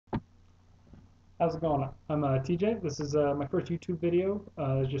How's it going? I'm TJ. This is my first YouTube video.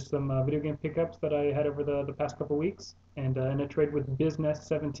 It's just some video game pickups that I had over the past couple weeks, and in a trade with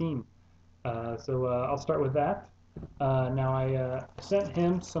bizzNES17. I'll start with that. Now I sent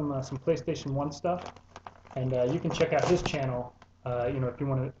him some PlayStation 1 stuff, and you can check out his channel. If you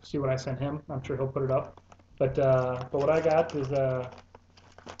want to see what I sent him, I'm sure he'll put it up. But what I got is, if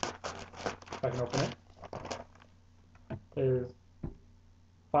I can open it, is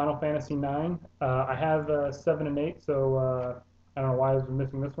Final Fantasy 9. I have 7 and 8, so I don't know why I was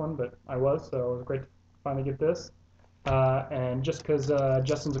missing this one, but I was, so it was great to finally get this. And just because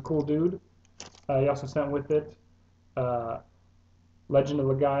Justin's a cool dude, he also sent with it Legend of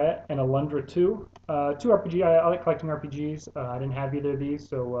Legaia and Alundra 2. Two RPG. I like collecting RPGs. I didn't have either of these,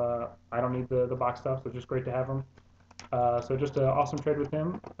 so I don't need the box stuff, so it's just great to have them. So just an awesome trade with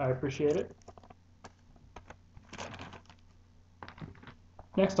him. I appreciate it.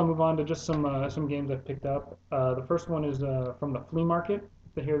 Next, I'll move on to just some games I've picked up. The first one is from the flea market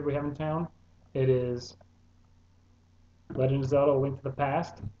that here we have in town. It is Legend of Zelda: A Link to the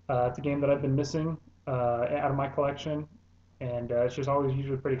Past. It's a game that I've been missing out of my collection, and it's just always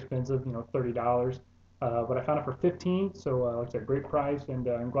usually pretty expensive, $30. But I found it for 15, so like I said, great price, and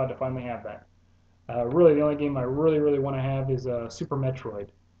I'm glad to finally have that. Really, the only game I really want to have is Super Metroid.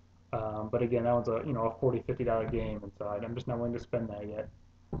 But again, that one's a a $40, $50 game, and so I'm just not willing to spend that yet.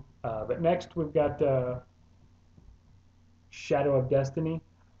 But next we've got Shadow of Destiny.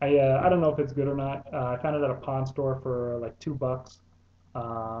 I don't know if it's good or not. I found it at a pawn store for like $2.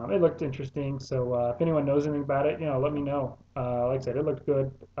 It looked interesting, so if anyone knows anything about it, let me know. Like I said, it looked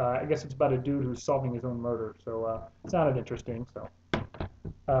good. I guess it's about a dude who's solving his own murder, so it sounded interesting. So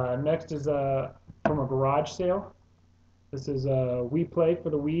next is from a garage sale. This is Wii Play for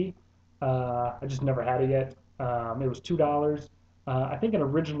the Wii. I just never had it yet. It was $2. I think it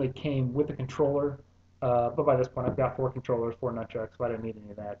originally came with a controller, but by this point I've got 4 controllers, 4 nunchucks, so I didn't need any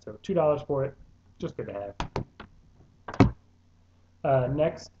of that. So $2 for it, just good to have.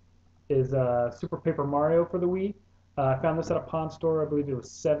 Next is Super Paper Mario for the Wii. I found this at a pawn store. I believe it was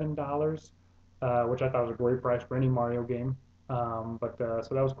 $7, which I thought was a great price for any Mario game. So that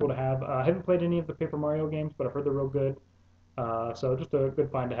was cool to have. I haven't played any of the Paper Mario games, but I've heard they're real good. So just a good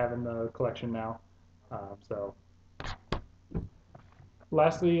find to have in the collection now.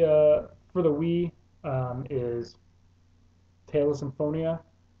 Lastly, for the Wii is Tale of Symphonia.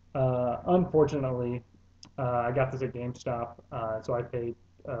 Unfortunately, I got this at GameStop, so I paid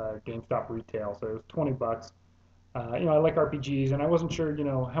GameStop retail, so it was $20. I like RPGs, and I wasn't sure,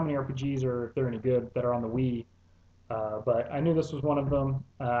 how many RPGs or if they're any good that are on the Wii. But I knew this was one of them.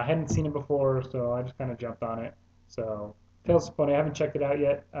 I hadn't seen it before, so I just kind of jumped on it. So Tales of Symphonia, I haven't checked it out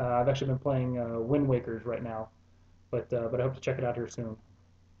yet. I've actually been playing Wind Wakers right now, but I hope to check it out here soon.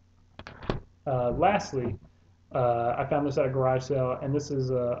 Lastly, I found this at a garage sale, and this is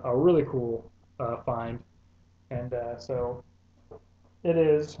a really cool find. And so it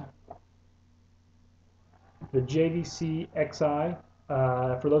is the JVC XI.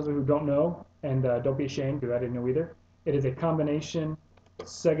 For those of you who don't know, and don't be ashamed because I didn't know either, it is a combination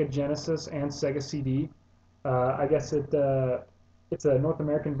Sega Genesis and Sega CD. I guess it's a North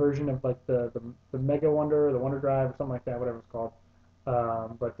American version of like the Mega Wonder, the Wonder Drive, or something like that, whatever it's called.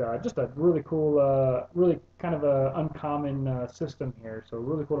 Just a really cool, really kind of a uncommon system here. So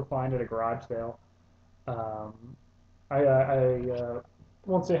really cool to find at a garage sale. I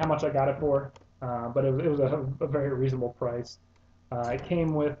won't say how much I got it for, but it was a very reasonable price. It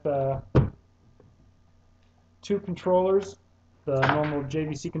came with 2 controllers, the normal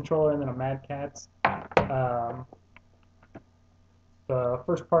JVC controller and then a Mad Catz. The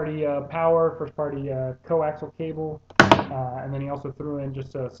first party power, first party coaxial cable, and then he also threw in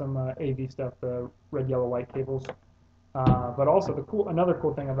just some AV stuff, the red, yellow, white cables. But also another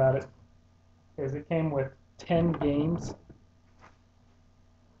cool thing about it is it came with 10 games.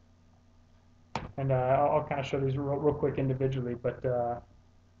 And I'll kind of show these real quick individually, but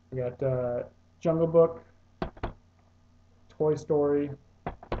we got Jungle Book, Toy Story,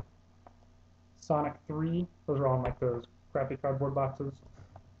 Sonic 3. Those are all in like those crappy cardboard boxes.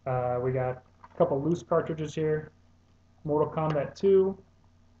 We got a couple loose cartridges here. Mortal Kombat 2,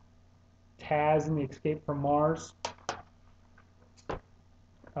 Taz and the Escape from Mars.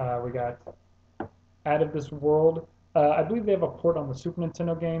 We got Out of This World. I believe they have a port on the Super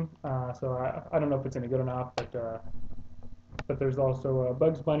Nintendo game, so I don't know if it's any good or not, but there's also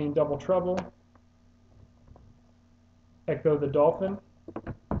Bugs Bunny and Double Trouble, Echo the Dolphin,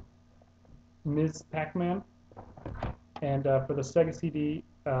 Ms. Pac-Man, and for the Sega CD,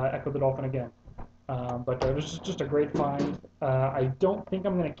 Echo the Dolphin again. But it was just a great find. I don't think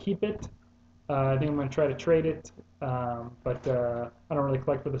I'm going to keep it. I think I'm going to try to trade it, but I don't really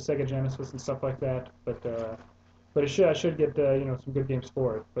collect for the Sega Genesis and stuff like that. But I should get some good games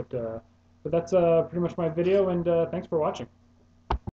for it. But that's pretty much my video, and thanks for watching.